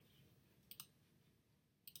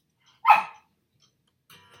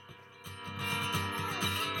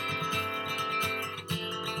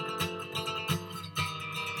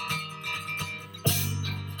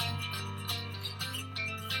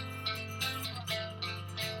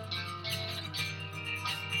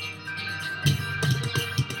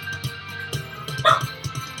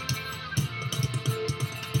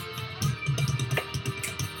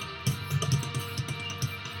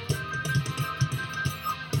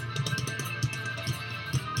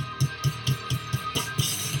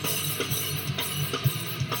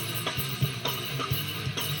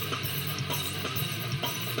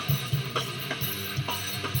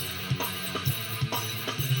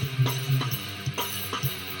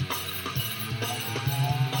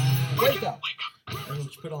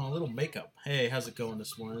put on a little makeup. Hey, how's it going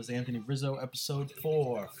this morning? This is Anthony Rizzo, episode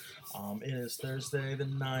 4. It is Thursday the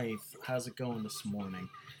 9th. How's it going this morning?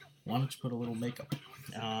 Why don't you put a little makeup?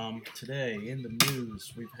 Today, in the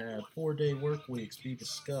news, we've had 4-day work weeks be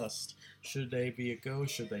discussed. Should they be a go?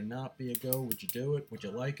 Should they not be a go? Would you do it? Would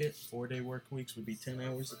you like it? 4-day work weeks would be 10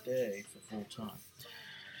 hours a day for full time.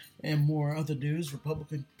 And more other news,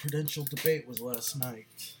 Republican presidential debate was last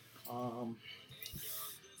night.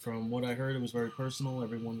 From what I heard, it was very personal.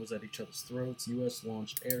 Everyone was at each other's throats. U.S.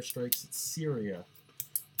 launched airstrikes at Syria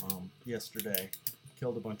yesterday.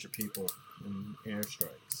 Killed a bunch of people in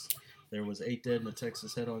airstrikes. There was 8 dead in a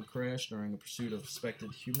Texas head-on crash during a pursuit of a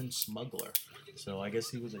suspected human smuggler. So I guess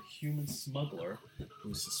he was a human smuggler who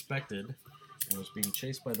was suspected and was being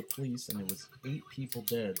chased by the police, and there was 8 people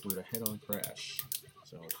dead due to a head-on crash.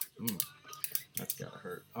 So, that's gotta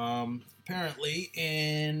hurt. Apparently,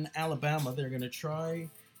 in Alabama, they're gonna try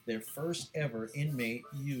their first ever inmate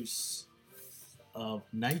use of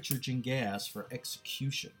nitrogen gas for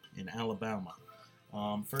execution in Alabama.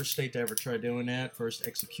 First state to ever try doing that, first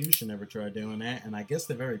execution ever tried doing that, and I guess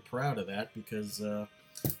they're very proud of that because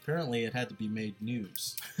apparently it had to be made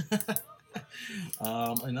news.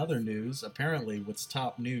 In other news, apparently what's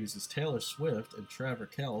top news is Taylor Swift and Travis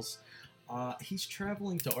Kelce. He's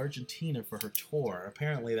traveling to Argentina for her tour.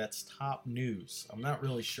 Apparently that's top news. I'm not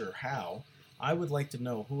really sure how. I would like to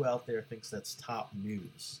know who out there thinks that's top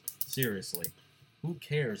news. Seriously. Who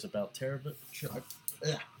cares about Travis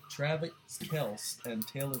Kelce and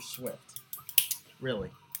Taylor Swift?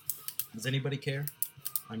 Really? Does anybody care?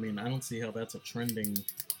 I mean, I don't see how that's a trending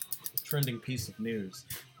piece of news.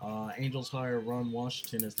 Angels hire Ron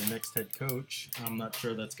Washington as the next head coach. I'm not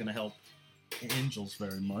sure that's going to help Angels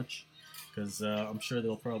very much, because I'm sure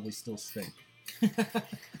they'll probably still stink.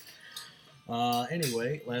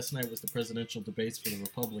 Anyway, last night was the presidential debates for the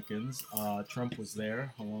Republicans. Trump was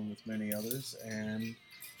there, along with many others, and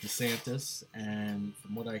DeSantis, and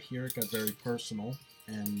from what I hear, it got very personal,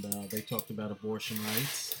 and they talked about abortion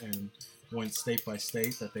rights and went state by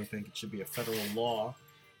state that they think it should be a federal law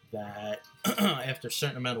that after a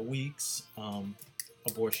certain amount of weeks,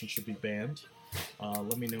 abortion should be banned.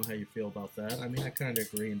 Let me know how you feel about that. I mean, I kind of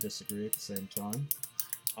agree and disagree at the same time.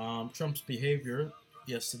 Trump's behavior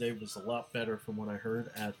yesterday was a lot better from what I heard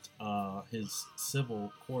at his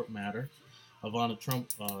civil court matter. Ivana Trump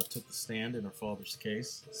took the stand in her father's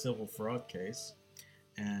case, civil fraud case,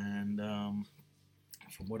 and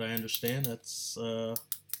from what I understand, that's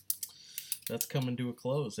coming to a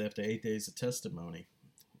close after 8 days of testimony.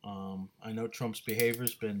 I know Trump's behavior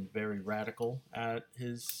has been very radical at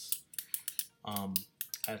his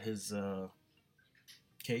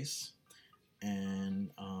case,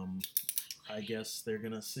 and I guess they're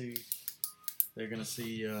gonna see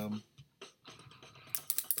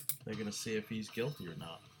if he's guilty or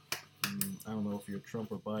not. I don't know if you're a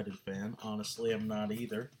Trump or Biden fan. Honestly, I'm not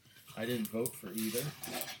either. I didn't vote for either.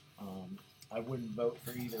 I wouldn't vote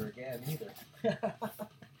for either again either.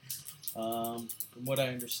 From what I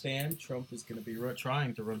understand, Trump is going to be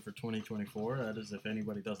trying to run for 2024. That is, if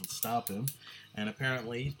anybody doesn't stop him. And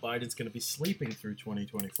apparently, Biden's going to be sleeping through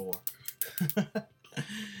 2024.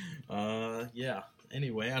 Yeah.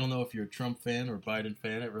 Anyway, I don't know if you're a Trump fan or a Biden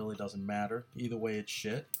fan. It really doesn't matter. Either way, it's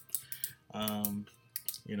shit.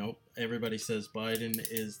 Everybody says Biden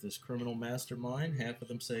is this criminal mastermind. Half of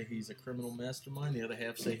them say he's a criminal mastermind. The other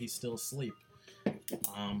half say he's still asleep.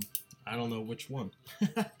 I don't know which one,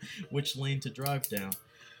 which lane to drive down.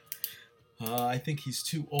 I think he's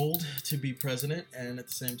too old to be president, and at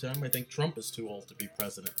the same time, I think Trump is too old to be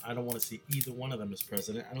president. I don't want to see either one of them as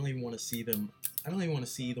president. I don't even want to see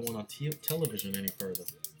either one on television any further.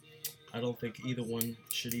 I don't think either one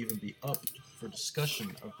should even be up for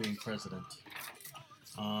discussion of being president.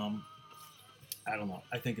 I don't know.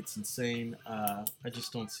 I think it's insane. I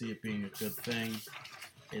just don't see it being a good thing.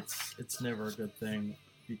 It's never a good thing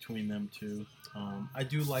between them two. I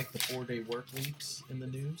do like the 4-day work weeks in the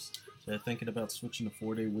news. So they're thinking about switching to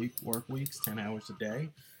 4-day work weeks, 10 hours a day.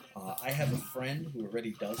 I have a friend who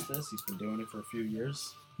already does this. He's been doing it for a few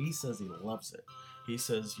years. He says he loves it. He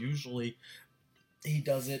says usually he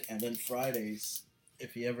does it, and then Fridays,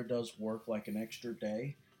 if he ever does work like an extra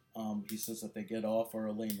day, he says that they get off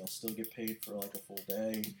early and they'll still get paid for like a full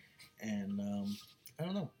day. And I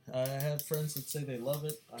don't know. I have friends that say they love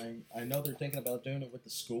it. I know they're thinking about doing it with the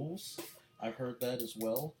schools. I've heard that as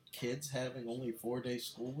well. Kids having only 4-day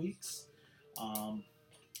school weeks.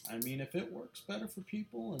 I mean, if it works better for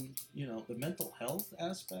people and, the mental health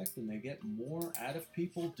aspect and they get more out of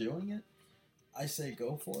people doing it, I say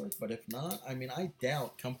go for it. But if not, I mean, I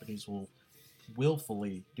doubt companies will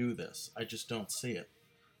willfully do this. I just don't see it.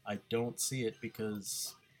 I don't see it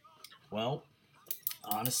because Well,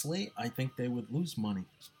 honestly, I think they would lose money.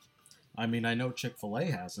 I mean, I know Chick-fil-A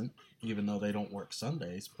hasn't, even though they don't work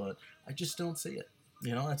Sundays, but I just don't see it.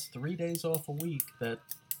 That's 3 days off a week that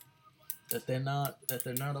they're not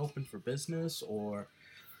open for business, or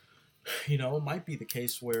it might be the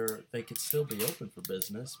case where they could still be open for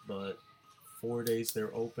business, but 4 days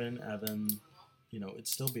they're open, and then it'd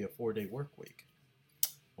still be a 4-day work week.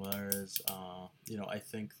 Whereas, I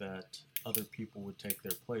think that other people would take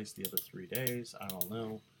their place the other 3 days. I don't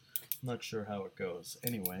know. I'm not sure how it goes.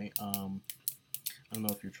 Anyway, I don't know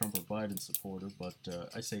if you're Trump or Biden supporter, but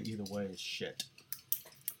I say either way is shit.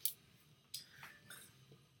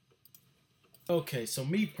 Okay, so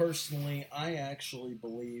me personally, I actually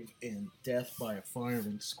believe in death by a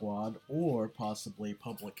firing squad or possibly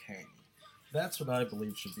public hanging. That's what I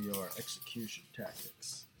believe should be our execution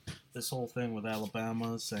tactics. This whole thing with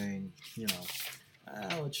Alabama saying,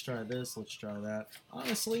 let's try this, let's try that.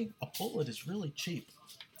 Honestly, a bullet is really cheap.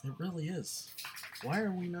 It really is. Why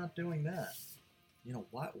are we not doing that?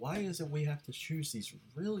 Why is it we have to choose these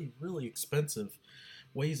really, really expensive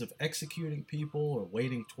ways of executing people, or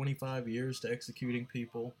waiting 25 years to executing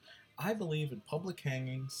people? I believe in public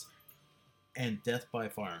hangings and death by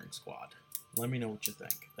firing squad. Let me know what you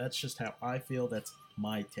think. That's just how I feel. That's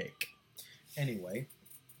my take. Anyway,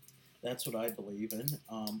 that's what I believe in.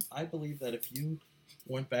 I believe that if you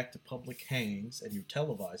went back to public hangings and you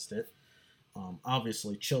televised it,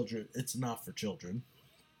 obviously children, it's not for children,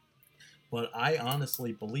 but I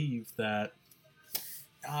honestly believe that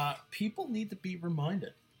people need to be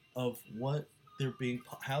reminded of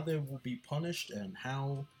how they will be punished, and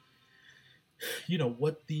how,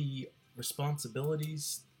 what the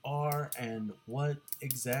responsibilities are, and what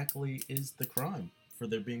exactly is the crime for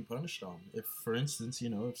their being punished on. If, for instance,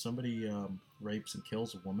 if somebody rapes and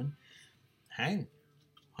kills a woman, hang,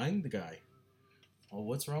 hang the guy. Well,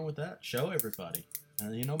 what's wrong with that? Show everybody.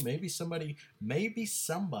 And maybe somebody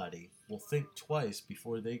will think twice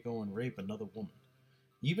before they go and rape another woman.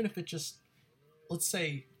 Even if it just, let's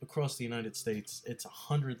say across the United States, it's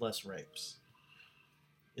 100 less rapes.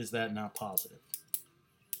 Is that not positive?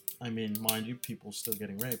 I mean, mind you, people still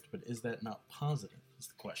getting raped, but is that not positive? Is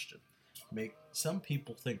the question. Make some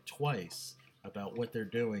people think twice about what they're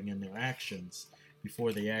doing and their actions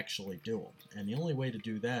before they actually do them. And the only way to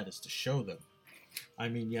do that is to show them. I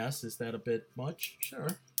mean, yes, is that a bit much? Sure.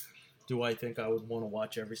 Do I think I would want to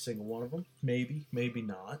watch every single one of them? Maybe, maybe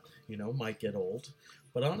not. Might get old.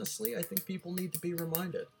 But honestly, I think people need to be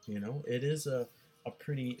reminded. It is a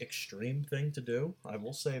pretty extreme thing to do. I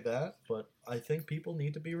will say that. But I think people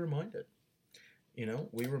need to be reminded.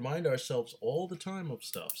 We remind ourselves all the time of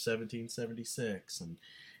stuff. 1776 and,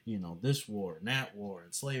 this war and that war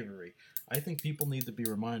and slavery. I think people need to be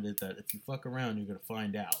reminded that if you fuck around, you're going to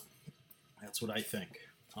find out. That's what I think,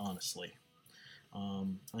 honestly.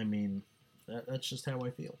 I mean, that's just how I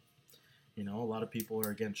feel. A lot of people are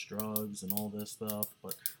against drugs and all this stuff,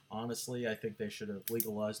 but honestly, I think they should have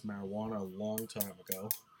legalized marijuana a long time ago.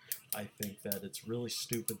 I think that it's really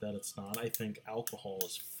stupid that it's not. I think alcohol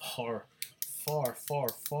is far, far, far,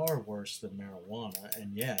 far worse than marijuana,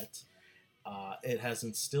 and yet it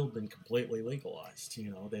hasn't still been completely legalized.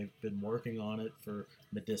 They've been working on it for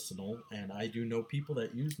medicinal, and I do know people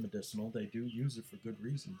that use medicinal. They do use it for good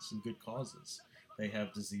reasons and good causes. They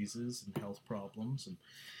have diseases and health problems, and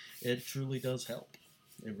it truly does help.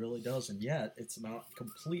 It really does, and yet it's not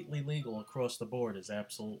completely legal across the board is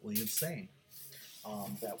absolutely insane.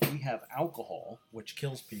 That we have alcohol, which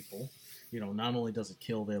kills people. Not only does it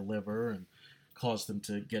kill their liver and cause them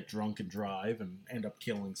to get drunk and drive and end up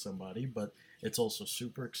killing somebody, but it's also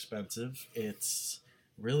super expensive. It's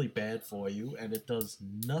really bad for you, and it does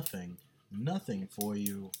nothing for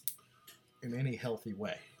you in any healthy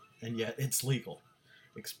way. And yet it's legal.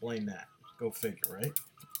 Explain that. Go figure, right?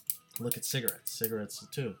 Look at cigarettes. Cigarettes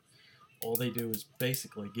too. All they do is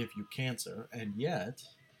basically give you cancer, and yet,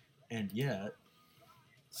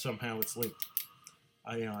 somehow it's legal.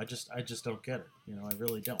 I just don't get it. I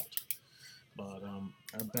really don't. But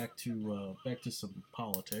back to some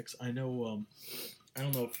politics. I know. I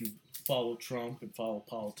don't know if you follow Trump and follow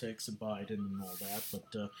politics and Biden and all that,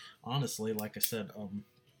 but honestly, like I said,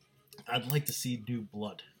 I'd like to see new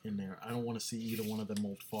blood in there. I don't want to see either one of them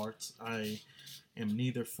old farts. I am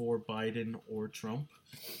neither for Biden or Trump.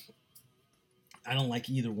 I don't like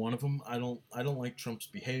either one of them. I don't like Trump's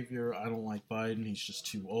behavior. I don't like Biden. He's just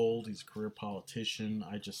too old. He's a career politician.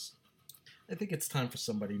 I think it's time for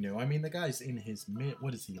somebody new. I mean, the guy's in his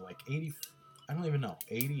what is he, like 80? I don't even know,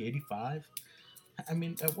 80, 85? I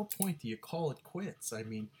mean, at what point do you call it quits? I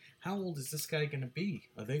mean, how old is this guy going to be?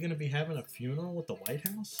 Are they going to be having a funeral at the White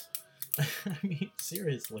House? I mean,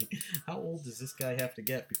 seriously, how old does this guy have to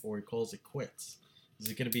get before he calls it quits? Is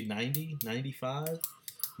it going to be 90, 95?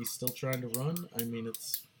 He's still trying to run? I mean,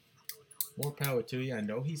 it's more power to you. I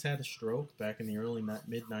know he's had a stroke back in the early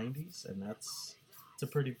mid 90s, and that's it's a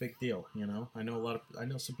pretty big deal, you know. I know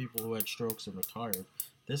some people who had strokes and retired.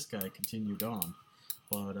 This guy continued on.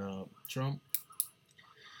 But Trump,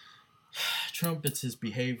 it's his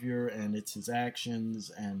behavior and it's his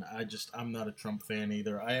actions, and I'm not a Trump fan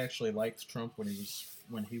either. I actually liked Trump when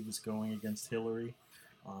he was going against Hillary,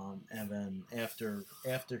 and then after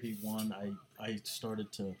he won, I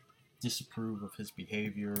started to disapprove of his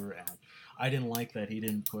behavior, and I didn't like that he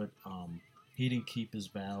didn't keep his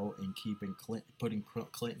vow in putting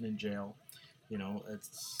Clinton in jail. You know,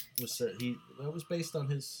 that was based on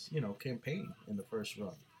his campaign in the first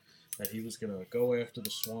run, that he was going to go after the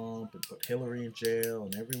swamp and put Hillary in jail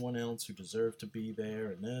and everyone else who deserved to be there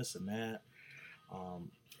and this and that.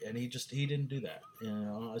 Um, and he didn't do that.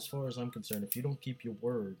 As far as I'm concerned, if you don't keep your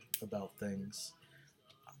word about things,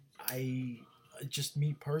 I just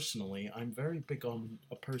me personally, I'm very big on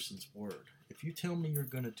a person's word. If you tell me you're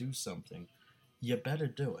going to do something, you better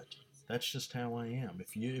do it. That's just how I am.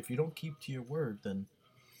 If you don't keep to your word, then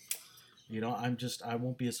I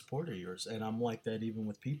won't be a supporter of yours, and I'm like that even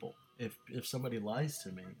with people. If somebody lies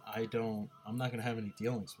to me, I'm not gonna have any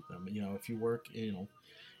dealings with them.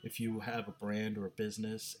 If you have a brand or a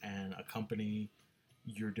business and a company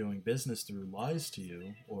you're doing business through lies to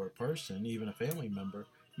you, or a person, even a family member,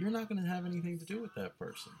 you're not gonna have anything to do with that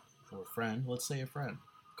person or a friend. Let's say a friend,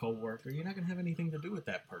 co-worker. You're not gonna have anything to do with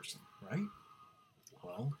that person, right?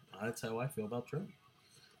 Well, that's how I feel about Trump.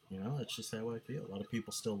 That's just how I feel. A lot of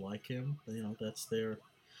people still like him. That's their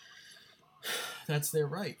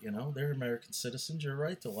right. They're American citizens. You're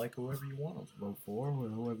right to like whoever you want to vote for, or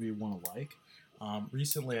whoever you want to like.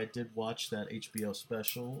 Recently, I did watch that HBO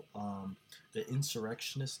special, The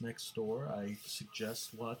Insurrectionist Next Door. I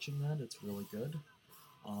suggest watching that. It's really good.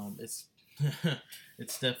 It's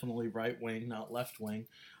it's definitely right wing, not left wing.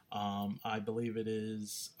 I believe it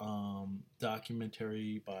is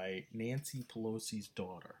documentary by Nancy Pelosi's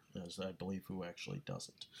daughter, as I believe who actually does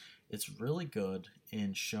it. It's really good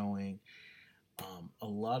in showing a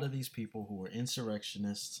lot of these people who were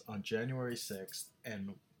insurrectionists on January 6th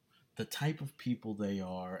and the type of people they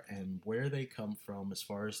are and where they come from as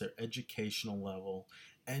far as their educational level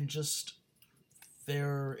and just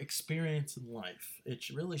their experience in life. It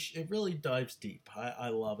really dives deep. I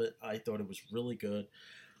love it. I thought it was really good.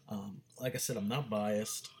 Like I said, I'm not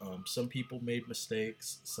biased. Some people made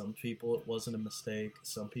mistakes. Some people it wasn't a mistake.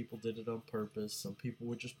 Some people did it on purpose. Some people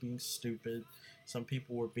were just being stupid. Some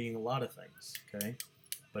people were being a lot of things. Okay,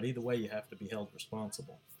 but either way, you have to be held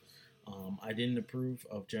responsible. I didn't approve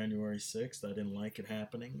of January 6th. I didn't like it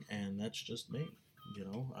happening, and that's just me.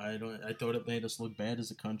 I don't. I thought it made us look bad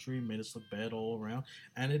as a country, made us look bad all around,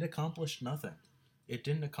 and it accomplished nothing. It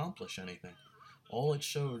didn't accomplish anything. All it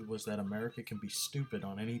showed was that America can be stupid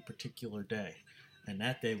on any particular day, and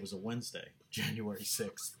that day was a Wednesday, January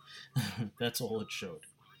 6th. That's all it showed.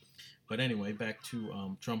 But anyway, back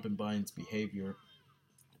to Trump and Biden's behavior.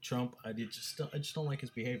 Trump, I just don't like his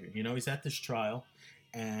behavior. He's at this trial,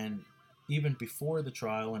 and even before the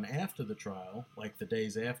trial and after the trial, like the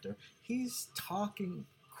days after, he's talking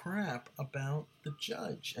crap about the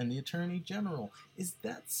judge and the attorney general. Is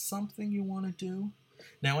that something you want to do?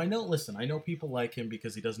 Now, I know people like him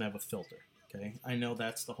because he doesn't have a filter. Okay, I know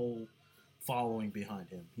that's the whole following behind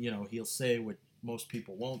him. He'll say what most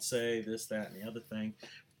people won't say, this, that, and the other thing,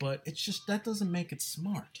 but it's just that doesn't make it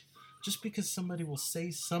smart. Just because somebody will say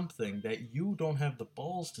something that you don't have the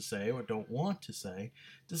balls to say or don't want to say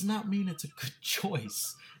does not mean it's a good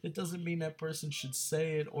choice. It doesn't mean that person should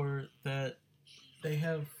say it or that they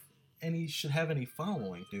should have any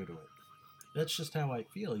following due to it. That's just how I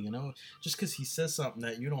feel. Just because he says something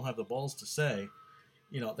that you don't have the balls to say,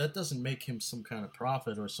 that doesn't make him some kind of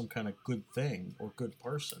prophet or some kind of good thing or good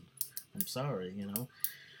person. I'm sorry.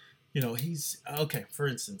 He's okay. For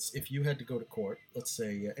instance, if you had to go to court, let's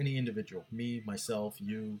say any individual, me, myself,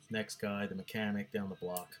 you, next guy, the mechanic down the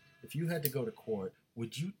block, if you had to go to court,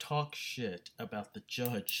 would you talk shit about the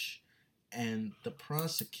judge and the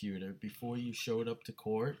prosecutor before you showed up to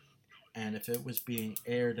court? And if it was being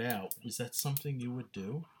aired out, is that something you would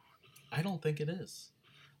do? I don't think it is.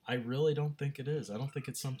 I really don't think it is. I don't think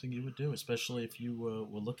it's something you would do, especially if you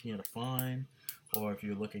were looking at a fine, or if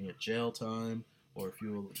you're looking at jail time, or if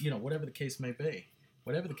whatever the case may be.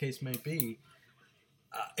 Whatever the case may be,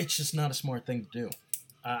 it's just not a smart thing to do.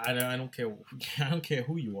 I don't care. I don't care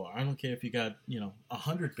who you are. I don't care if you got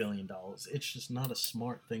 $100 billion. It's just not a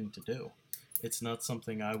smart thing to do. It's not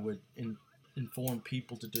something I would informed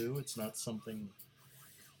people to do. It's not something,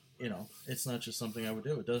 it's not just something I would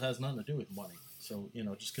do. It has nothing to do with money. So,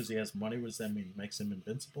 just because he has money, what does that mean? Makes him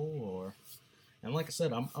invincible? Or, and like I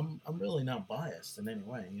said, I'm really not biased in any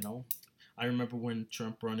way. I remember when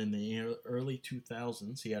Trump run in the early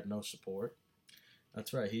 2000s, he had no support.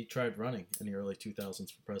 That's right. He tried running in the early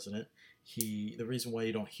 2000s for president. The reason why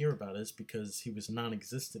you don't hear about it is because he was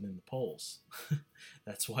non-existent in the polls.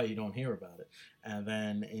 That's why you don't hear about it. And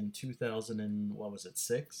then in 2000 and what was it,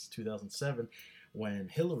 2007, when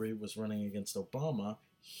Hillary was running against Obama,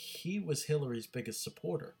 he was Hillary's biggest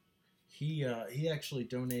supporter. He actually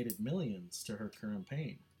donated millions to her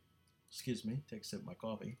campaign. Excuse me, take a sip of my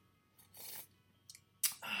coffee.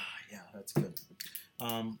 Yeah, that's good.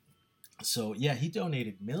 So yeah, he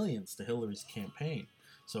donated millions to Hillary's campaign.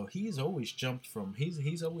 So he's always jumped from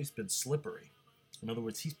he's always been slippery. In other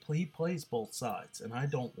words, he plays both sides, and I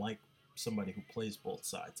don't like somebody who plays both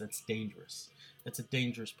sides. That's dangerous. That's a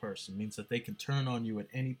dangerous person. It means that they can turn on you at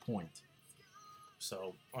any point.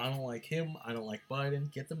 So I don't like him. I don't like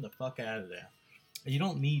Biden. Get them the fuck out of there. You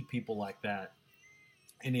don't need people like that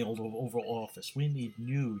in the Oval Office. We need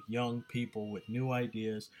new, young people with new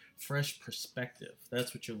ideas, fresh perspective.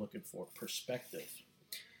 That's what you're looking for, perspective.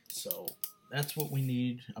 So that's what we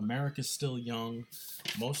need. America's still young.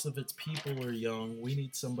 Most of its people are young. We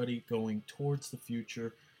need somebody going towards the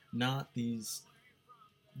future, not these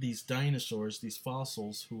dinosaurs, these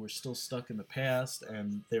fossils who are still stuck in the past,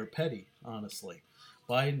 and they're petty, honestly.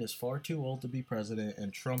 Biden is far too old to be president,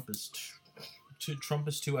 and Trump is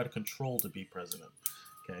too out of control to be president.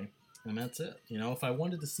 Okay, and that's it. If I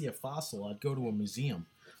wanted to see a fossil, I'd go to a museum.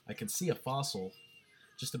 I can see a fossil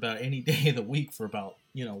just about any day of the week for about,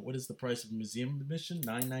 what is the price of a museum admission?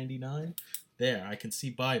 $9.99. There, I can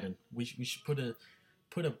see Biden. We should put a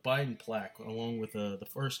Biden plaque along with the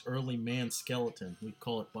first early man skeleton. We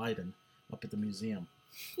call it Biden up at the museum.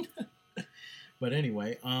 But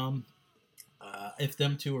anyway, if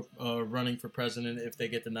them two are running for president, if they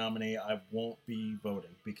get the nominee, I won't be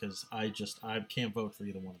voting because I can't vote for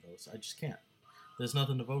either one of those. I just can't. There's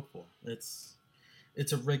nothing to vote for.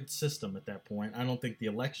 It's a rigged system at that point. I don't think the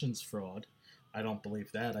election's fraud. I don't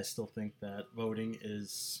believe that. I still think that voting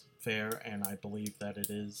is fair, and I believe that it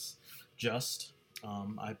is just.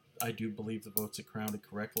 I do believe the votes are counted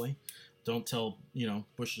correctly. Don't tell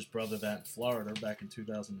Bush's brother that in Florida back in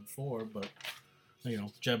 2004, but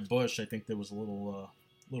Jeb Bush, I think there was a little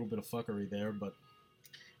bit of fuckery there, but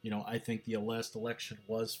I think the last election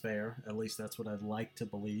was fair. At least that's what I'd like to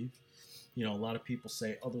believe. A lot of people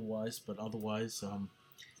say otherwise, but otherwise,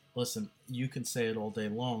 listen, you can say it all day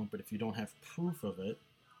long, but if you don't have proof of it,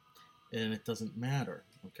 and it doesn't matter,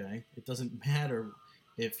 okay? It doesn't matter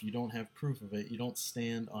if you don't have proof of it. You don't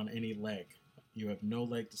stand on any leg. You have no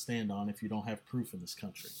leg to stand on if you don't have proof in this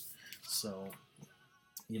country. So,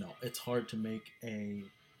 it's hard to make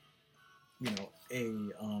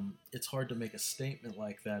it's hard to make a statement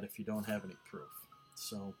like that if you don't have any proof.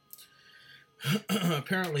 So,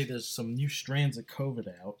 apparently there's some new strands of COVID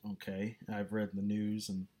out, okay? I've read the news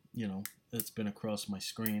and, it's been across my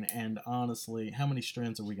screen. And honestly, how many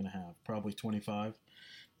strands are we going to have? Probably 25.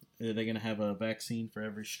 Are they going to have a vaccine for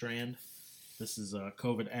every strand? This is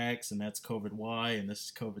COVID X, and that's COVID Y, and this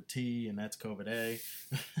is COVID T, and that's COVID A.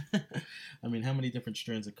 I mean, how many different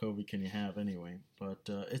strands of COVID can you have anyway? But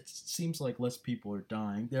it seems like less people are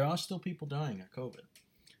dying. There are still people dying of COVID.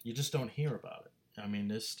 You just don't hear about it. I mean,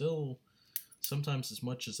 there's still sometimes as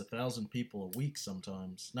much as 1,000 people a week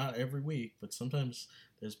sometimes. Not every week, but sometimes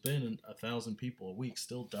there's been 1,000 people a week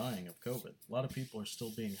still dying of COVID. A lot of people are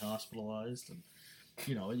still being hospitalized, and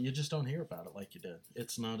you just don't hear about it like you did.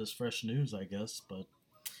 It's not as fresh news, I guess, but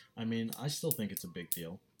I mean, I still think it's a big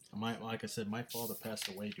deal. Like I said, my father passed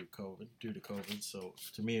away due to COVID, so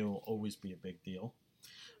to me it will always be a big deal.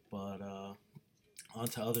 But on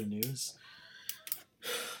to other news.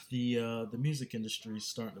 The music industry is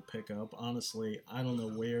starting to pick up. Honestly, I don't know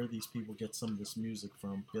where these people get some of this music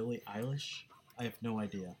from. Billie Eilish? I have no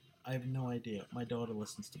idea. My daughter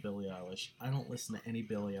listens to Billie Eilish. I don't listen to any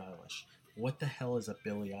Billie Eilish. What the hell is a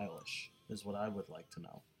Billie Eilish, is what I would like to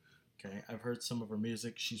know. Okay, I've heard some of her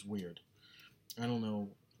music. She's weird. I don't know,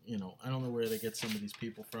 I don't know where they get some of these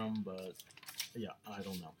people from, but yeah, I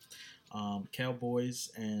don't know. Cowboys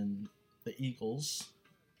and the Eagles.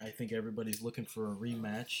 I think everybody's looking for a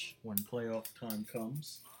rematch when playoff time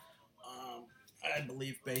comes. I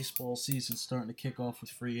believe baseball season's starting to kick off with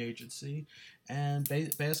free agency, and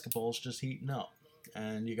basketball's just heating up.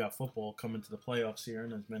 And you got football coming to the playoffs here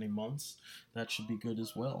in as many months. That should be good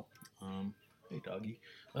as well. Hey, doggy.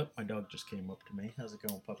 Oh, my dog just came up to me. How's it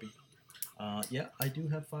going, puppy? Yeah, I do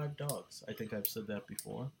have 5 dogs. I think I've said that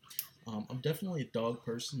before. I'm definitely a dog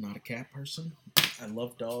person, not a cat person. I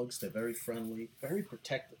love dogs. They're very friendly, very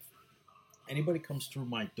protective. Anybody comes through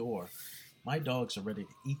my door, my dogs are ready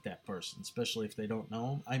to eat that person, especially if they don't know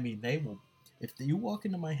them. I mean, they will. If you walk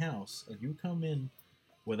into my house and you come in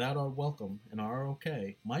without our welcome and are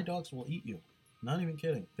okay, my dogs will eat you. Not even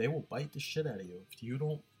kidding. They will bite the shit out of you if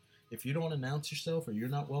you don't announce yourself or you're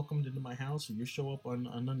not welcomed into my house or you show up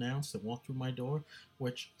unannounced and walk through my door,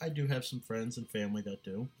 which I do have some friends and family that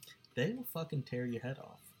do, they will fucking tear your head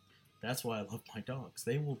off. That's why I love my dogs.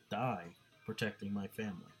 They will die protecting my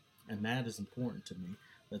family. And that is important to me.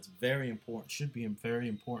 That's very important. Should be very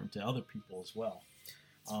important to other people as well.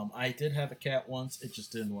 I did have a cat once. It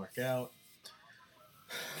just didn't work out.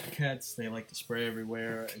 Cats, they like to spray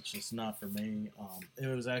everywhere. It's just not for me. It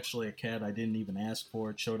was actually a cat I didn't even ask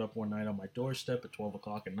for. It showed up one night on my doorstep at 12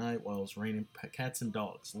 o'clock at night while it was raining cats and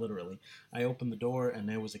dogs, literally. I opened the door and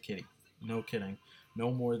there was a kitty. No kidding.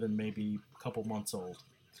 No more than maybe a couple months old.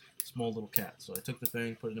 Small little cat. So I took the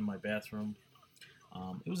thing, put it in my bathroom.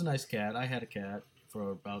 It was a nice cat. I had a cat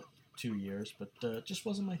for about 2 years, but it just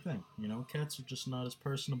wasn't my thing. You know, cats are just not as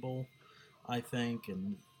personable, I think,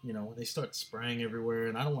 and they start spraying everywhere,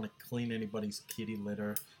 and I don't want to clean anybody's kitty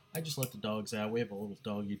litter. I just let the dogs out. We have a little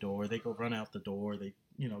doggy door. They go run out the door. They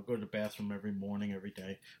go to the bathroom every morning, every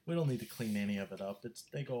day. We don't need to clean any of it up.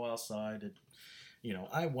 They go outside, and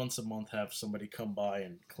I once a month have somebody come by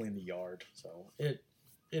and clean the yard, so it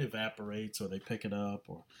evaporates, or they pick it up,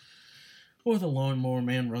 or the lawnmower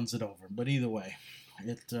man runs it over. But either way,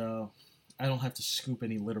 it I don't have to scoop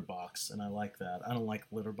any litter box, and I like that. I don't like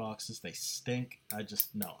litter boxes; they stink.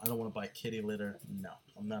 No. I don't want to buy kitty litter. No,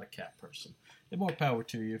 I'm not a cat person. And more power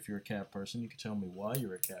to you if you're a cat person. You can tell me why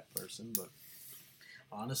you're a cat person, but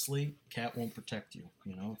honestly, cat won't protect you.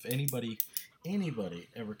 If anybody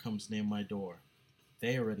ever comes near my door,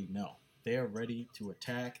 they already know. They are ready to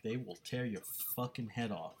attack. They will tear your fucking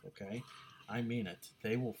head off, okay? I mean it.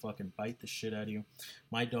 They will fucking bite the shit out of you.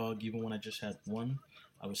 My dog, even when I just had one,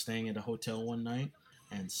 I was staying at a hotel one night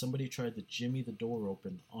and somebody tried to jimmy the door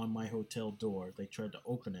open on my hotel door. They tried to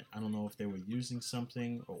open it. I don't know if they were using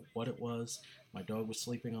something or what it was. My dog was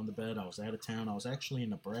sleeping on the bed. I was out of town. I was actually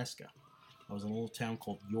in Nebraska. I was in a little town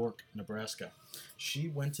called York, Nebraska. She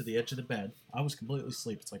went to the edge of the bed. I was completely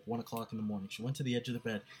asleep. It's like 1 o'clock in the morning. She went to the edge of the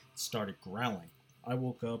bed and started growling. I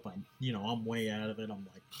woke up. I'm way out of it. I'm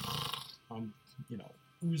like, I'm,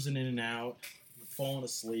 oozing in and out, falling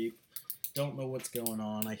asleep. Don't know what's going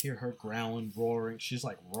on. I hear her growling, roaring. She's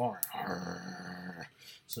like roaring.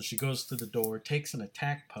 So she goes to the door, takes an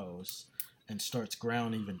attack pose, and starts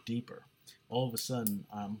growling even deeper. All of a sudden,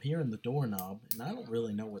 I'm hearing the doorknob, and I don't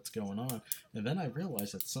really know what's going on. And then I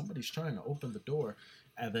realize that somebody's trying to open the door,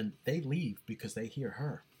 and then they leave because they hear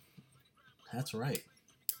her. That's right.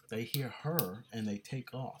 They hear her, and they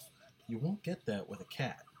take off. You won't get that with a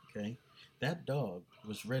cat, okay? That dog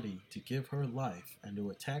was ready to give her life and to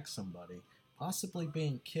attack somebody, possibly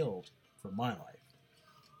being killed for my life.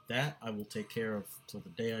 That I will take care of till the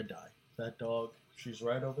day I die. That dog, she's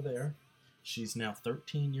right over there. She's now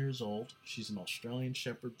 13 years old. She's an Australian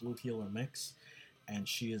Shepherd Blue Heeler mix, and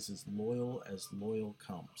she is as loyal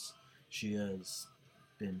comes. She has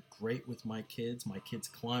been great with my kids. My kids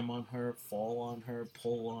climb on her, fall on her,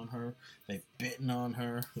 pull on her. They've bitten on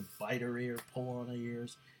her, they bite her ear, pull on her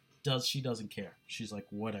ears. She doesn't care. She's like,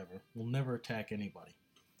 whatever. We'll never attack anybody.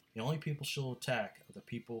 The only people she'll attack are the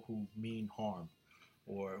people who mean harm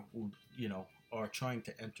or who, are trying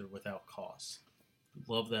to enter without cause.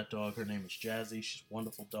 Love that dog. Her name is Jazzy. She's a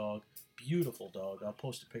wonderful dog. Beautiful dog. I'll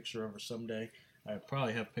post a picture of her someday. I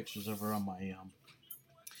probably have pictures of her on my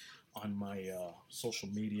social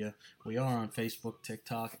media. We are on Facebook,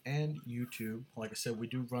 TikTok, and YouTube. Like I said, we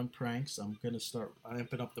do run pranks. I'm going to start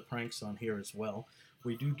amping up the pranks on here as well.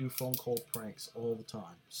 We do phone call pranks all the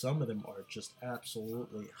time. Some of them are just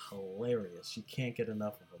absolutely hilarious. You can't get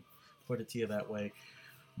enough of them. Put it to you that way.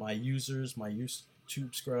 My YouTube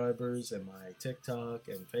subscribers, and my TikTok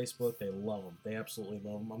and Facebook, they love them. They absolutely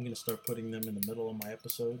love them. I'm going to start putting them in the middle of my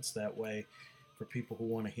episodes. That way, for people who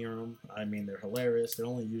want to hear them, I mean, they're hilarious. They're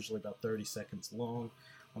only usually about 30 seconds long.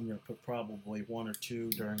 I'm going to put probably one or two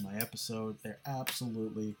during my episode. They're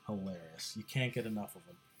absolutely hilarious. You can't get enough of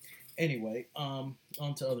them. Anyway, on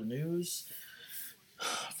to other news.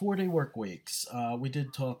 4-day work weeks. We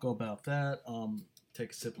did talk about that.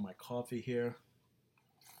 Take a sip of my coffee here.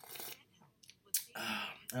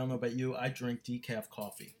 I don't know about you. I drink decaf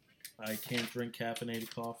coffee. I can't drink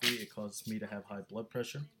caffeinated coffee. It causes me to have high blood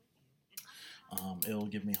pressure. It'll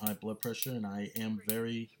give me high blood pressure, and I am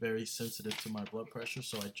very, very sensitive to my blood pressure,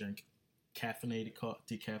 so I drink decaffeinated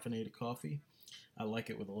coffee. I like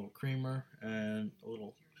it with a little creamer and a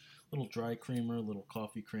little Little dry creamer, little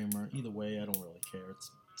coffee creamer. Either way, I don't really care.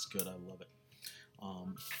 It's good. I love it.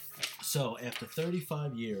 Um, so after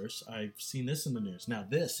 35 years, I've seen this in the news. Now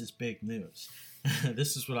this is big news.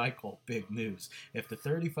 This is what I call big news. After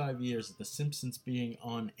 35 years of The Simpsons being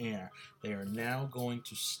on air, they are now going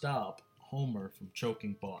to stop Homer from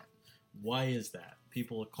choking Bart. Why is that?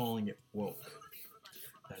 People are calling it woke.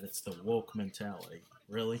 That it's the woke mentality.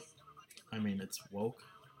 Really? I mean, it's woke?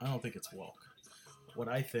 I don't think it's woke. What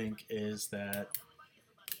I think is that,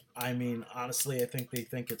 I mean, honestly, I think they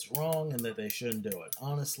think it's wrong and that they shouldn't do it.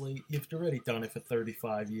 Honestly, you've already done it for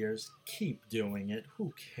 35 years. Keep doing it.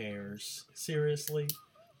 Who cares? Seriously?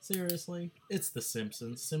 Seriously? It's The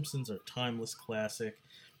Simpsons. Simpsons are timeless classic.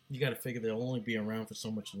 You got to figure they'll only be around for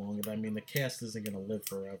so much longer. I mean, the cast isn't going to live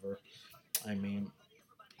forever. I mean,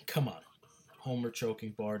 come on. Homer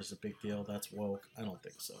choking Bart is a big deal. That's woke. I don't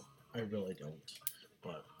think so. I really don't.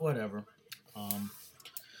 But whatever. Um,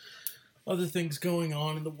 Other things going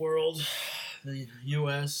on in the world. The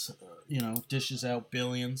U.S., dishes out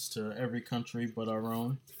billions to every country but our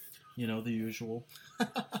own. The usual.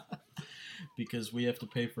 Because we have to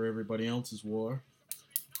pay for everybody else's war.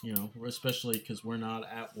 Especially because we're not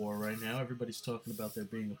at war right now. Everybody's talking about there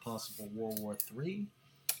being a possible World War III.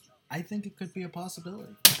 I think it could be a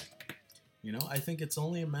possibility. I think it's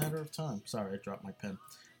only a matter of time. Sorry, I dropped my pen.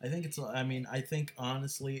 I think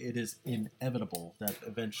honestly it is inevitable that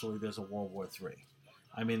eventually there's a World War III.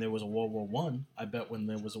 I mean, there was a World War One. I bet when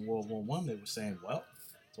there was a World War One, they were saying, well,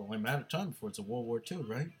 it's only a matter of time before it's a World War II,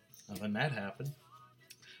 right? And then that happened.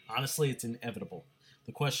 Honestly, it's inevitable.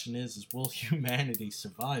 The question is will humanity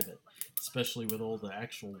survive it? Especially with all the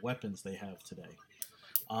actual weapons they have today.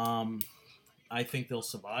 Um, I think they'll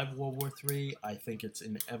survive World War III. I think it's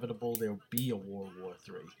inevitable there'll be a World War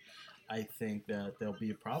III. I think that there'll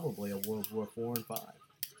be probably a World War IV and Five.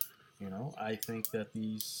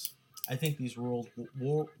 I think these world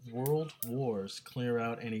wars clear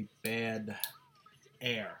out any bad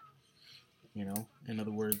air. In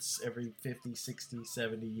other words, every 50, 60,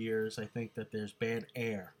 70 years, I think that there's bad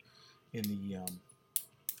air in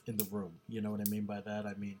the room. You know what I mean by that?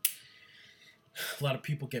 I mean, a lot of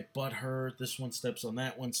people get butt hurt. This one steps on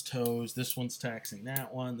that one's toes. This one's taxing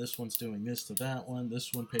that one. This one's doing this to that one.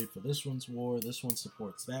 This one paid for this one's war. This one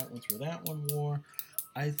supports that one's for that one war.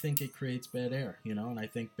 I think it creates bad air, and I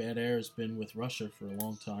think bad air has been with Russia for a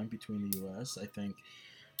long time between the U.S. I think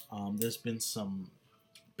there's been some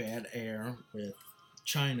bad air with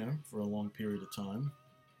China for a long period of time.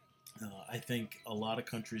 I think a lot of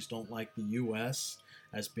countries don't like the U.S.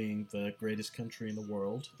 as being the greatest country in the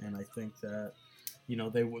world, and I think that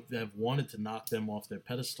they would have wanted to knock them off their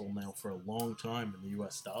pedestal now for a long time in the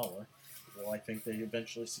U.S. dollar. Well, I think they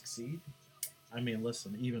eventually succeed. I mean,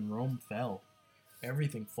 listen, even Rome fell.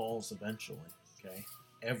 Everything falls eventually. Okay,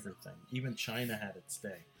 everything. Even China had its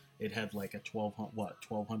day. It had like a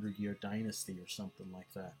 1200 year dynasty or something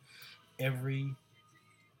like that. Every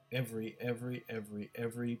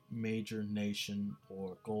every major nation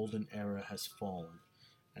or golden era has fallen,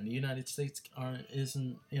 and the United States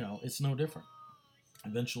isn't. It's no different.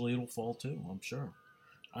 Eventually, it'll fall too. I'm sure.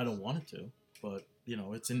 I don't want it to, but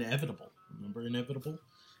it's inevitable. Remember, inevitable.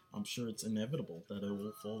 I'm sure it's inevitable that it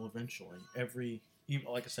will fall eventually.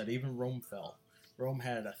 Even like I said, even Rome fell. Rome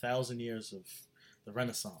had 1,000 years of the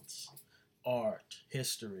Renaissance, art,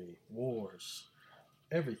 history, wars,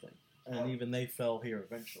 everything, and even they fell here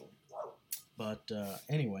eventually. But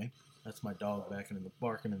anyway, that's my dog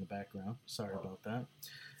barking in the background. Sorry about that.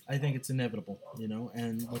 I think it's inevitable,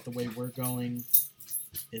 and with the way we're going,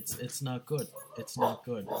 it's not good. It's not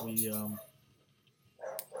good.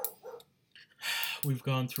 We've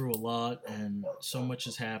gone through a lot, and so much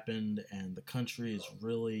has happened, and the country is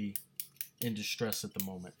really in distress at the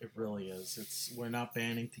moment. It really is. We're not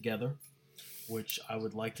banding together, which I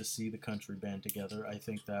would like to see the country band together. I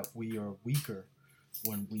think that we are weaker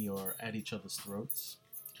when we are at each other's throats,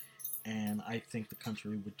 and I think the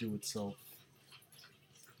country would do itself.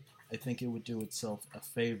 I think it would do itself a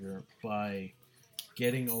favor by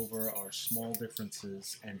getting over our small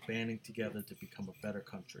differences and banding together to become a better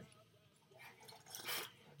country.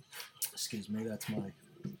 Excuse me, that's my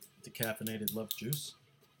decaffeinated love juice.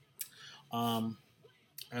 Um,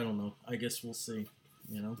 I don't know. I guess we'll see.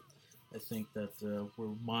 I think that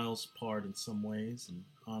we're miles apart in some ways, and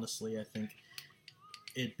honestly, I think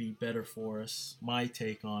it'd be better for us. My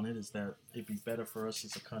take on it is that it'd be better for us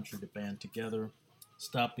as a country to band together,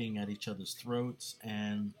 stop being at each other's throats,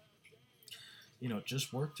 and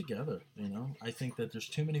just work together. I think that there's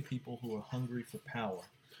too many people who are hungry for power,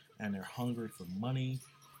 and they're hungry for money,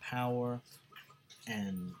 power,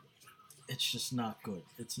 and it's just not good.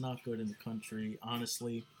 It's not good in the country,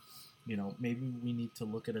 honestly. maybe we need to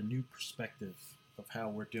look at a new perspective of how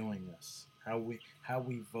we're doing this, how we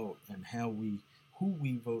vote, and who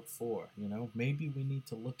we vote for. Maybe we need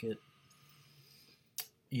to look at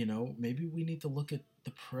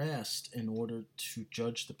the past in order to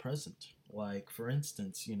judge the present. Like, for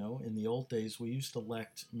instance, in the old days, we used to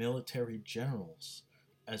elect military generals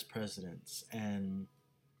as presidents, and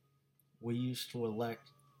we used to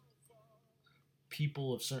elect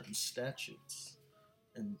people of certain statutes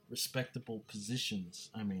and respectable positions.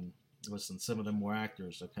 I mean, listen, some of them were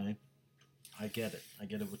actors, okay? I get it. I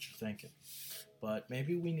get it what you're thinking. But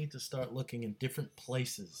maybe we need to start looking in different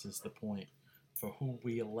places, is the point, for who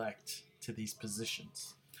we elect to these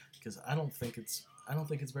positions. Because I don't think it's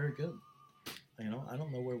very good. I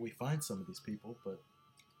don't know where we find some of these people, but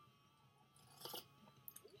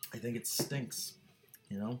I think it stinks.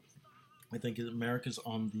 You know, I think America's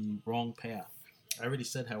on the wrong path. I already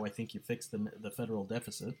said how I think you fix the federal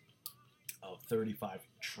deficit of $35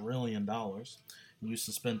 trillion. You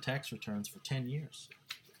suspend tax returns for 10 years.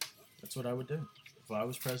 That's what I would do. If I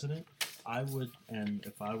was president, I would, and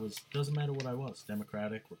if I was, doesn't matter what I was,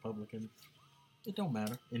 Democratic, Republican, it don't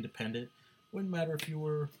matter, independent. Wouldn't matter if you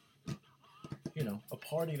were, a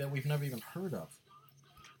party that we've never even heard of.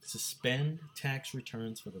 Suspend tax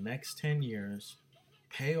returns for the next 10 years,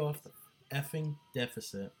 pay off the effing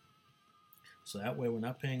deficit, so that way we're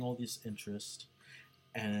not paying all this interest.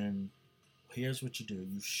 And here's what you do: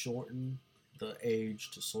 you shorten the age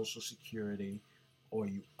to Social Security, or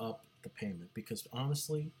you up the payment. Because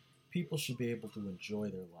honestly, people should be able to enjoy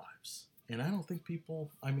their lives. And I don't think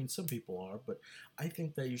some people are, but I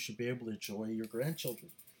think that you should be able to enjoy your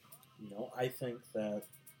grandchildren. I think that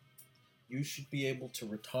you should be able to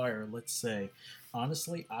retire, let's say.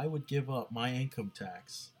 Honestly, I would give up my income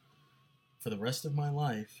tax for the rest of my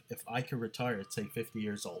life if I could retire at, say, 50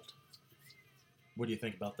 years old. What do you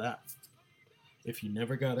think about that? If you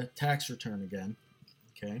never got a tax return again,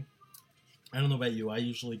 okay? I don't know about you. I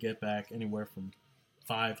usually get back anywhere from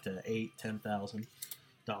 $5,000 to $8,000,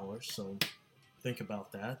 $10,000. So think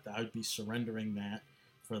about that. I'd be surrendering that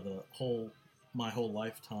for my whole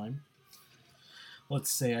lifetime.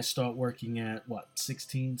 Let's say I start working at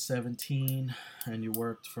 16, 17, and you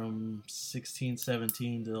worked from 16,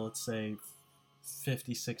 17 to, let's say,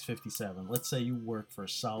 56, 57. Let's say you work for a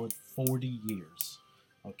solid 40 years,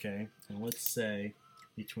 okay? And let's say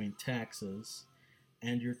between taxes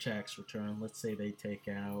and your tax return, let's say they take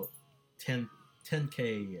out 10K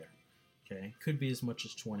a year, okay? Could be as much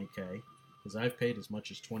as 20K, because I've paid as much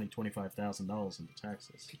as $25,000 into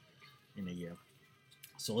taxes in a year.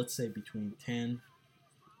 So let's say between 10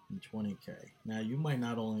 and 20K. Now, you might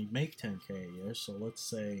not only make 10K a year, so let's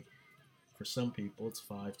say for some people it's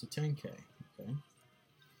 5 to 10K, okay?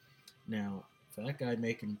 Now, for that guy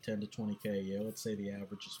making 10 to 20K a year, let's say the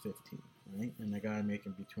average is 15, right? And the guy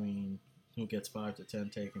making who gets 5 to 10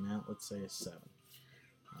 taken out, let's say is 7,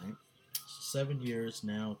 right? So 7 years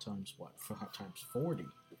now times what? Times 40.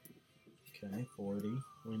 Okay, 40.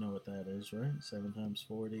 We know what that is, right? 7 times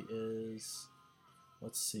 40 is,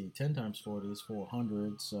 let's see, 10 times 40 is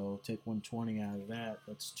 400, so take 120 out of that.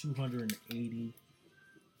 That's $280,000,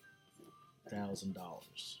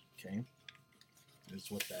 okay? Is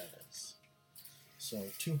what that is. So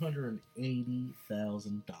 $280,000,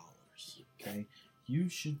 okay? You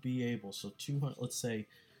should be able, so 200, let's say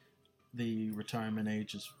the retirement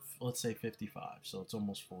age is, let's say 55, so it's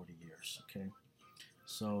almost 40 years, okay?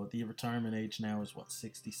 So the retirement age now is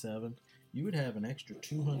 67? You would have an extra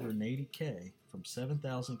 280K from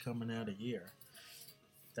 7,000 coming out a year.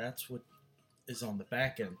 That's what is on the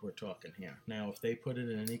back end we're talking here. Now, if they put it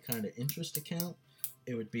in any kind of interest account,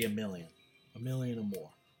 it would be $1 million or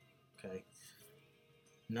more, okay?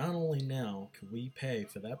 Not only now can we pay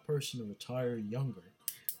for that person to retire younger,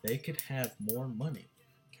 they could have more money,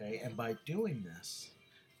 okay? And by doing this,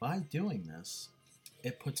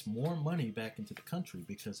 it puts more money back into the country,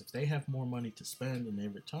 because if they have more money to spend and they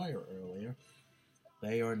retire earlier,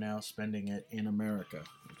 they are now spending it in America,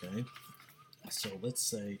 okay? So let's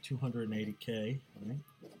say 280K, right?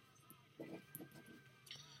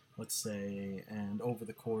 Let's say, and over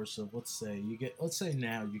the course of, let's say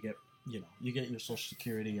now you get your Social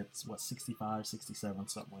Security at 65, 67,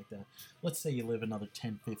 something like that. Let's say you live another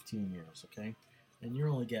 10, 15 years, okay? And you're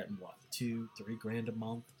only getting $2-3 grand a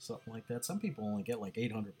month, something like that. Some people only get like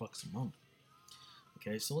 $800 a month.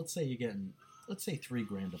 Okay, so let's say you're getting, $3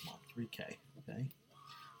 grand a month, 3K. Okay,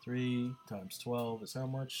 3 times 12 is how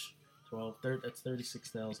much? 12, that's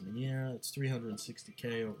 36,000 a year. That's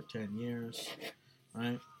 360K over 10 years,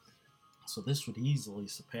 right? So this would easily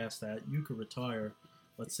surpass that. You could retire,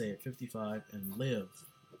 let's say at 55, and live,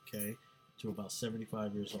 okay, to about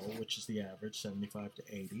 75 years old, which is the average, 75 to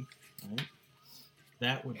 80, right?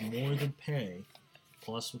 That would more than pay,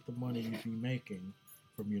 plus with the money you'd be making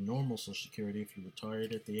from your normal Social Security if you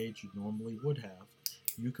retired at the age you normally would have.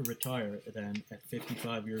 You could retire then at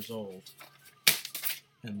 55 years old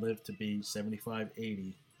and live to be 75,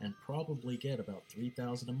 80, and probably get about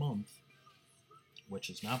 $3,000 a month, which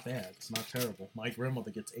is not bad. It's not terrible. My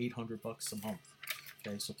grandmother gets $800 a month.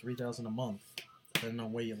 Okay, so $3,000 a month, depending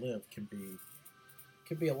on where you live, can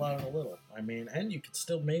be a lot and a little. I mean, and you could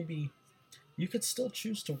still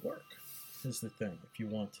choose to work. Is the thing if you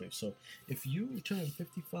want to. So if you turn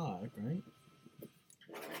 55, right,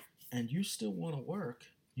 and you still want to work,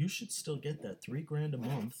 you should still get that $3,000 a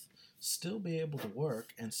month, still be able to work,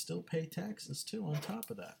 and still pay taxes too on top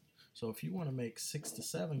of that. So if you want to make 6 to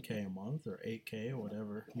 7K a month or 8K or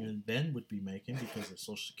whatever you then would be making because of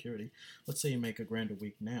Social Security, let's say you make $1,000 a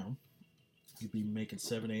week now, you'd be making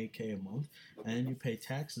 7 to 8K a month, and you pay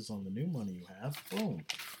taxes on the new money you have. Boom.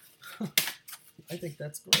 I think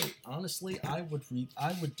that's great. Honestly, I would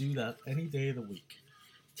do that any day of the week.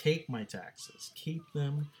 Take my taxes, keep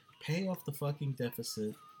them, pay off the fucking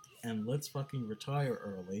deficit, and let's fucking retire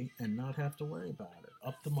early and not have to worry about it.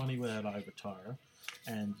 Up the money when I retire.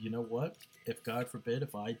 And you know what? If God forbid,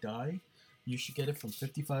 if I die, you should get it from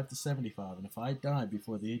 55 to 75. And if I die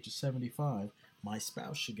before the age of 75, my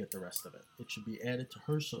spouse should get the rest of it. It should be added to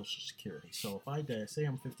her Social Security. So if I die, say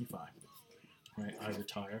I'm 55, right? I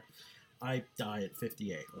retire. I die at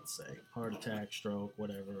 58, let's say. Heart attack, stroke,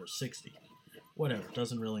 whatever, or 60. Whatever,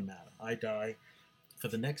 doesn't really matter. I die. For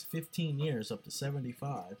the next 15 years up to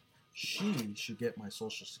 75, she should get my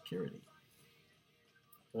Social Security.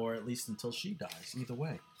 Or at least until she dies, either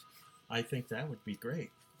way. I think that would be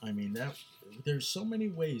great. I mean, there's so many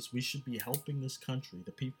ways we should be helping this country,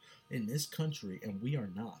 the people in this country, and we are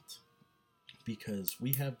not. Because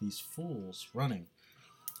we have these fools running,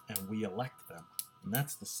 and we elect them. And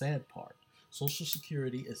that's the sad part. Social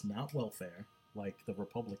Security is not welfare, like the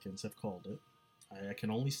Republicans have called it. I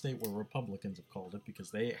can only state what Republicans have called it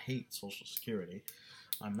because they hate Social Security.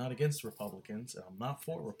 I'm not against Republicans, and I'm not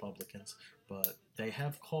for Republicans, but they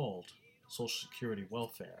have called Social Security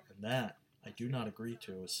welfare, and that I do not agree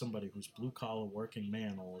to as somebody who's blue-collar working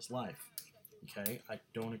man all his life. Okay? I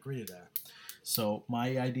don't agree to that. So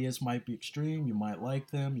my ideas might be extreme. You might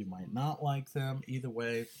like them. You might not like them. Either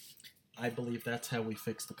way, I believe that's how we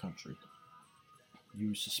fix the country.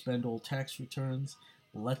 You suspend old tax returns,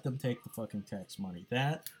 let them take the fucking tax money.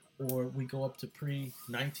 That, or we go up to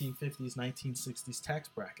pre-1950s, 1960s tax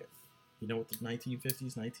bracket. You know what the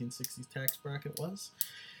 1950s, 1960s tax bracket was?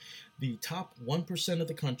 The top 1% of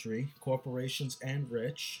the country, corporations and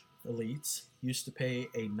rich elites, used to pay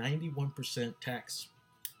a 91% tax.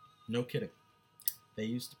 No kidding. They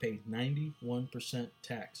used to pay 91%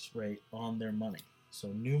 tax rate on their money. So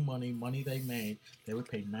new money, money they made, they would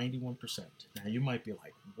pay 91%. Now you might be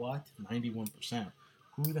like, what? 91%?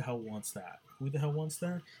 Who the hell wants that? Who the hell wants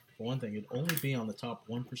that? For one thing, it'd only be on the top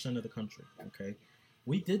 1% of the country, okay?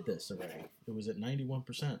 We did this already. It was at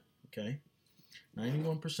 91%, okay?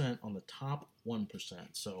 91% on the top 1%.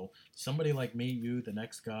 So somebody like me, you, the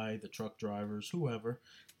next guy, the truck drivers, whoever,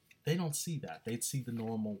 they don't see that. They'd see the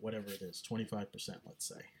normal, whatever it is, 25%, let's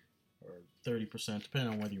say, or 30%,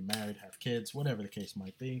 depending on whether you're married, have kids, whatever the case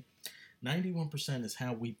might be. 91% is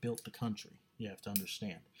how we built the country. You have to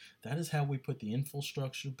understand. That is how we put the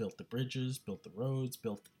infrastructure, built the bridges, built the roads,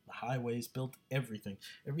 built the highways, built everything.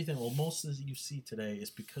 Everything, well, most of you see today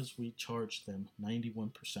is because we charged them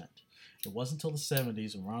 91%. It wasn't until the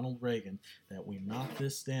 70s and Ronald Reagan that we knocked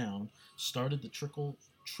this down, started the trickle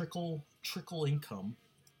income,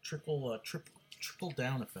 trickle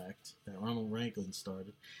down effect that Ronald Reagan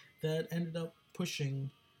started, that ended up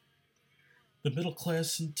pushing the middle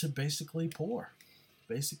class into basically poor.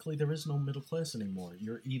 Basically, there is no middle class anymore.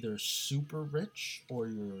 You're either super rich or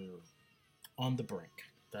you're on the brink.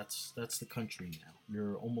 That's the country now.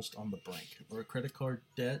 You're almost on the brink. Our credit card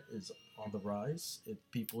debt is on the rise.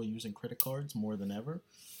 People are using credit cards more than ever,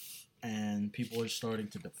 and people are starting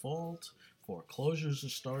to default. Foreclosures are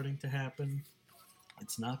starting to happen.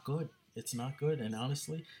 It's not good. It's not good, and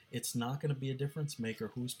honestly, it's not going to be a difference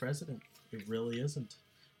maker who's president. It really isn't,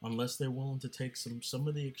 unless they're willing to take some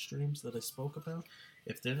of the extremes that I spoke about.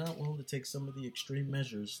 If they're not willing to take some of the extreme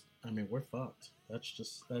measures, I mean, we're fucked. That's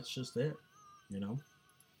just it, you know.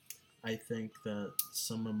 I think that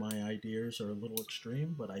some of my ideas are a little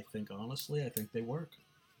extreme, but I think honestly, I think they work.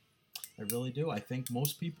 I really do. I think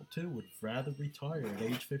most people too would rather retire at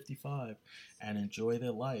age 55 and enjoy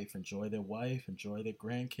their life, enjoy their wife, enjoy their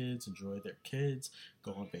grandkids, enjoy their kids,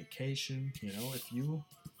 go on vacation. You know, if you,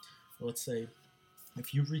 let's say,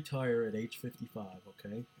 if you retire at age 55,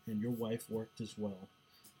 okay, and your wife worked as well,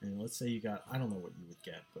 and let's say you got, I don't know what you would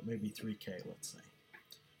get, but maybe 3K, let's say,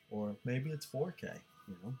 or maybe it's 4K,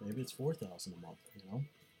 maybe it's 4,000 a month,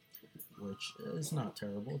 which is not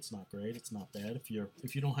terrible. It's not great. It's not bad.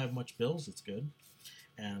 If you don't have much bills, it's good.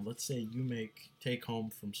 And let's say you take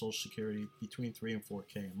home from Social Security between 3 and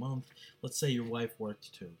 4K a month. Let's say your wife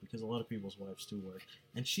worked too, because a lot of people's wives do work,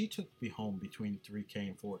 and she took me home between 3K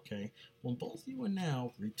and 4K. Well, both of you are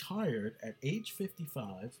now retired at age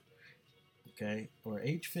 55, okay, or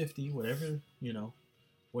age 50,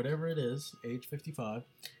 whatever it is, age 55,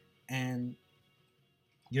 and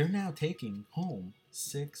you're now taking home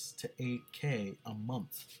 6 to 8K a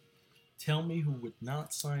month. Tell me who would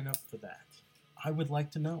not sign up for that. I would like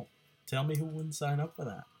to know. Tell me who wouldn't sign up for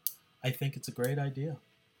that. I think it's a great idea.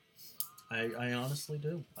 I honestly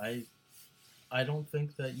do. I don't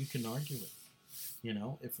think that you can argue it.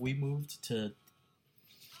 If we moved to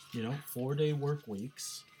 4-day work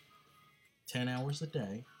weeks, 10 hours a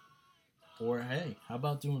day, or hey, how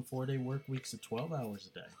about doing 4-day work weeks at 12 hours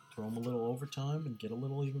a day? Throw them a little overtime and get a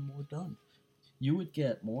little even more done. You would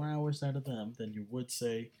get more hours out of them than you would,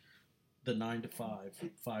 say, the 9 to 5,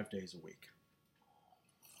 5 days a week.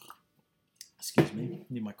 Excuse me,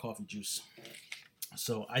 need my coffee juice.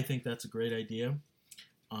 So I think that's a great idea.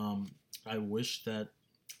 I wish that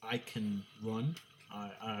I can run.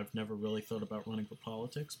 I've never really thought about running for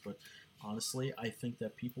politics, but honestly, I think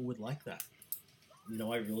that people would like that.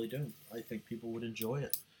 I really do. I think people would enjoy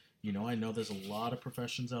it. I know there's a lot of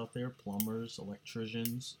professions out there: plumbers,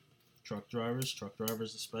 electricians, truck drivers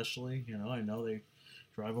especially. I know they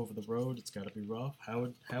drive over the road. It's got to be rough. How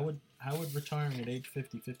would retiring at age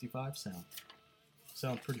 50, 55 sound?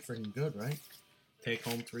 Sound pretty freaking good, right? Take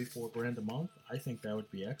home 3-4 grand a month. I think that would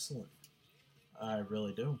be excellent. I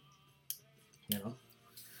really do. You know,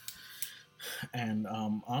 and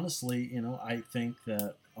honestly, I think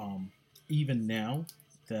that even now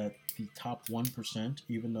that the top 1%,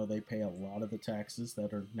 even though they pay a lot of the taxes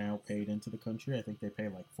that are now paid into the country, I think they pay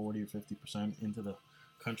like 40 or 50% into the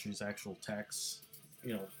country's actual tax.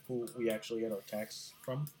 Who we actually get our tax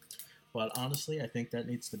from. But honestly, I think that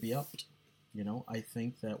needs to be upped. I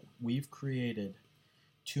think that we've created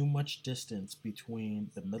too much distance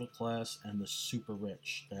between the middle class and the super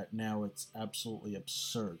rich that now it's absolutely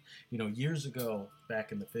absurd. Years ago,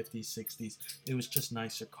 back in the 50s, 60s, it was just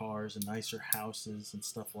nicer cars and nicer houses and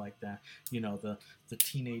stuff like that. The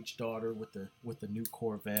teenage daughter with the new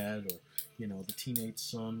Corvette, or the teenage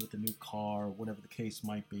son with the new car, whatever the case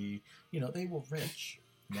might be. They were rich.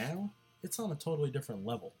 Now it's on a totally different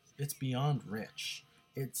level. It's beyond rich.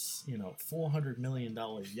 It's $400 million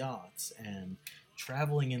yachts and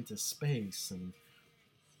traveling into space, and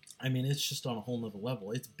I mean, it's just on a whole nother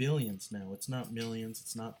level. It's billions now. It's not millions.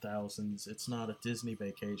 It's not thousands. It's not a Disney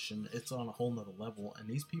vacation. It's on a whole nother level, and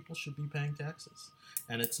these people should be paying taxes.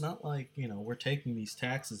 And it's not like we're taking these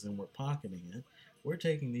taxes and we're pocketing it. We're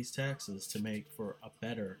taking these taxes to make for a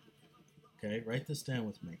better. Okay, write this down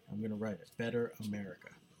with me. I'm gonna write it. Better America.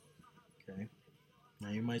 Okay. Now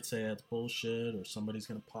you might say that's bullshit, or somebody's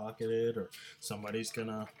gonna pocket it, or somebody's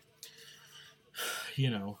gonna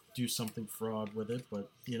do something fraud with it, but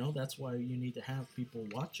that's why you need to have people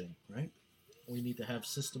watching, right? We need to have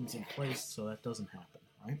systems in place so that doesn't happen,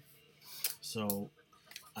 right? So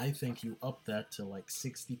I think you up that to like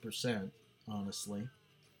 60%, honestly,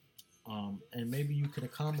 and maybe you could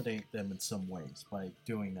accommodate them in some ways by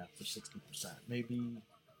doing that for 60%. Maybe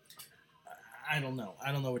I don't know.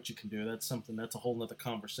 I don't know what you can do. That's a whole nother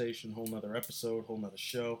conversation, whole nother episode, whole nother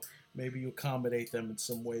show. Maybe you accommodate them in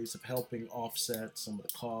some ways of helping offset some of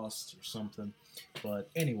the costs or something. But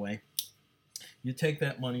anyway, you take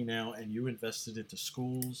that money now and you invest it into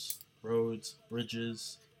schools, roads,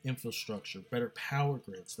 bridges, infrastructure, better power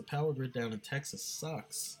grids. The power grid down in Texas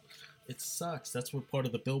sucks. It sucks. That's what part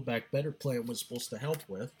of the Build Back Better plan was supposed to help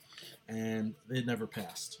with, and it never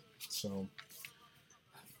passed. So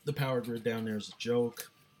the power grid down there is a joke.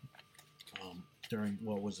 During,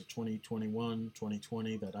 what was it, 2021,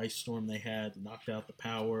 2020, that ice storm they had knocked out the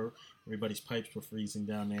power. Everybody's pipes were freezing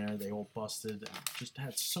down there. They all busted. And just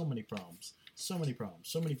had so many problems.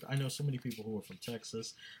 I know so many people who are from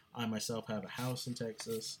Texas. I myself have a house in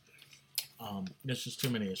Texas. There's just too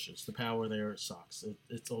many issues. The power there sucks.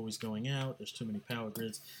 It's always going out. There's too many power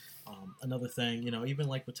grids. Another thing, even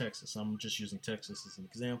like with Texas, I'm just using Texas as an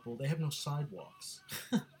example. They have no sidewalks.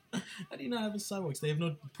 How do you not have sidewalks? They have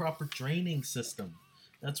no proper draining system.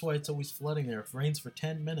 That's why it's always flooding there. If it rains for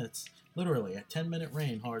 10 minutes, literally a 10-minute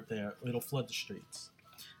rain hard there, it'll flood the streets.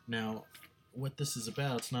 Now, what this is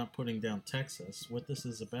about, it's not putting down Texas. What this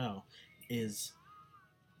is about is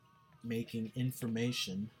making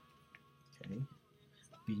information, okay,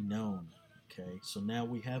 be known. Okay, so now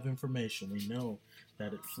we have information. We know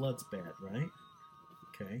that it floods bad, right?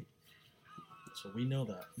 Okay, so we know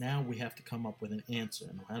that. Now we have to come up with an answer.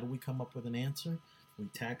 And how do we come up with an answer? We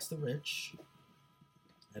tax the rich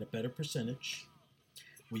at a better percentage.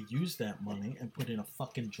 We use that money and put in a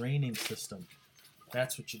fucking draining system.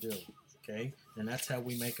 That's what you do, okay? And that's how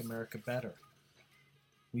we make America better.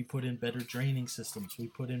 We put in better draining systems. We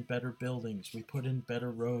put in better buildings. We put in better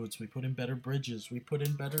roads. We put in better bridges. We put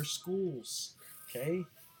in better schools, okay?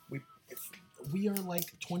 We are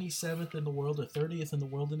like 27th in the world or 30th in the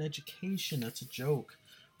world in education. That's a joke.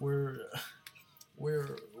 We're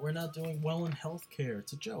we're not doing well in healthcare.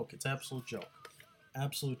 It's a joke. It's absolute joke.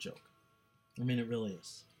 Absolute joke. I mean, it really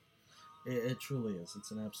is. It truly is.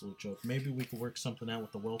 It's an absolute joke. Maybe we could work something out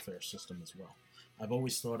with the welfare system as well. I've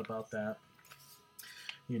always thought about that.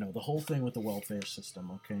 You know, the whole thing with the welfare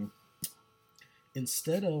system, okay?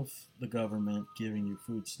 Instead of the government giving you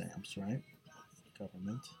food stamps, right?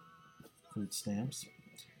 Government, food stamps.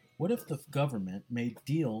 What if the government made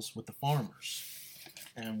deals with the farmers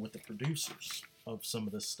and with the producers of some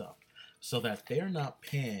of this stuff so that they're not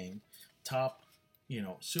paying top,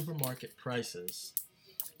 supermarket prices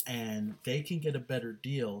and they can get a better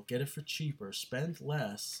deal, get it for cheaper, spend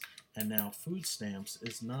less, and now food stamps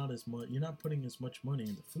is not as much. You're not putting as much money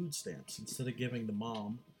into food stamps instead of giving the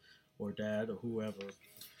mom or dad or whoever.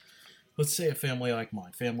 Let's say a family like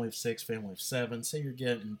mine, family of 6, family of 7. Say you're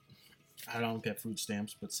getting, I don't get food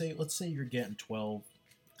stamps, but let's say you're getting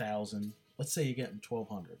 12,000. Let's say you're getting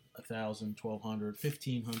 1,200, 1,000, 1,200,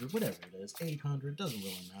 1,500, whatever it is, 800. Doesn't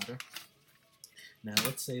really matter. Now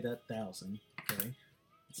let's say that 1,000. Okay.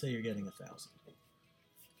 Let's say you're getting 1,000.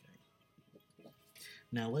 Okay.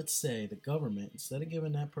 Now let's say the government, instead of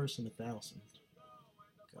giving that person 1,000,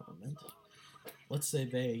 government, let's say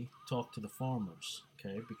they talk to the farmers,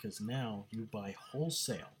 okay? Because now you buy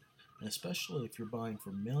wholesale, and especially if you're buying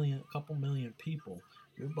for a couple million people,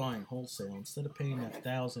 you're buying wholesale instead of paying that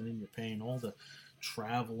 1,000 and you're paying all the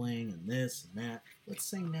traveling and this and that. Let's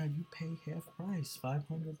say now you pay half price,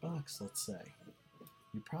 $500. Let's say.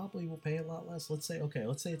 You probably will pay a lot less. Let's say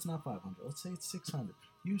it's not 500. Let's say it's 600.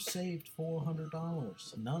 You saved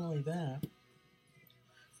 $400. Not only that,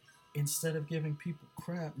 instead of giving people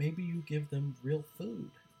crap, maybe you give them real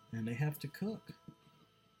food and they have to cook.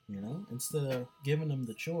 Instead of giving them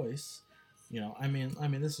the choice. I mean,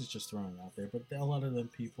 this is just throwing out there, but a lot of them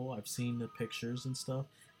people, I've seen the pictures and stuff,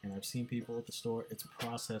 and I've seen people at the store. It's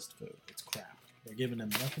processed food. It's crap. They're giving them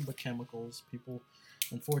nothing but chemicals.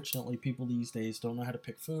 Unfortunately, people these days don't know how to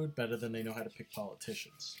pick food better than they know how to pick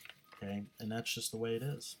politicians. Okay, and that's just the way it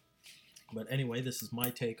is. But anyway, this is my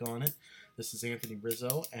take on it. This is Anthony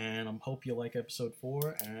Rizzo, and I hope you like episode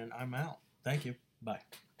 4, and I'm out. Thank you. Bye.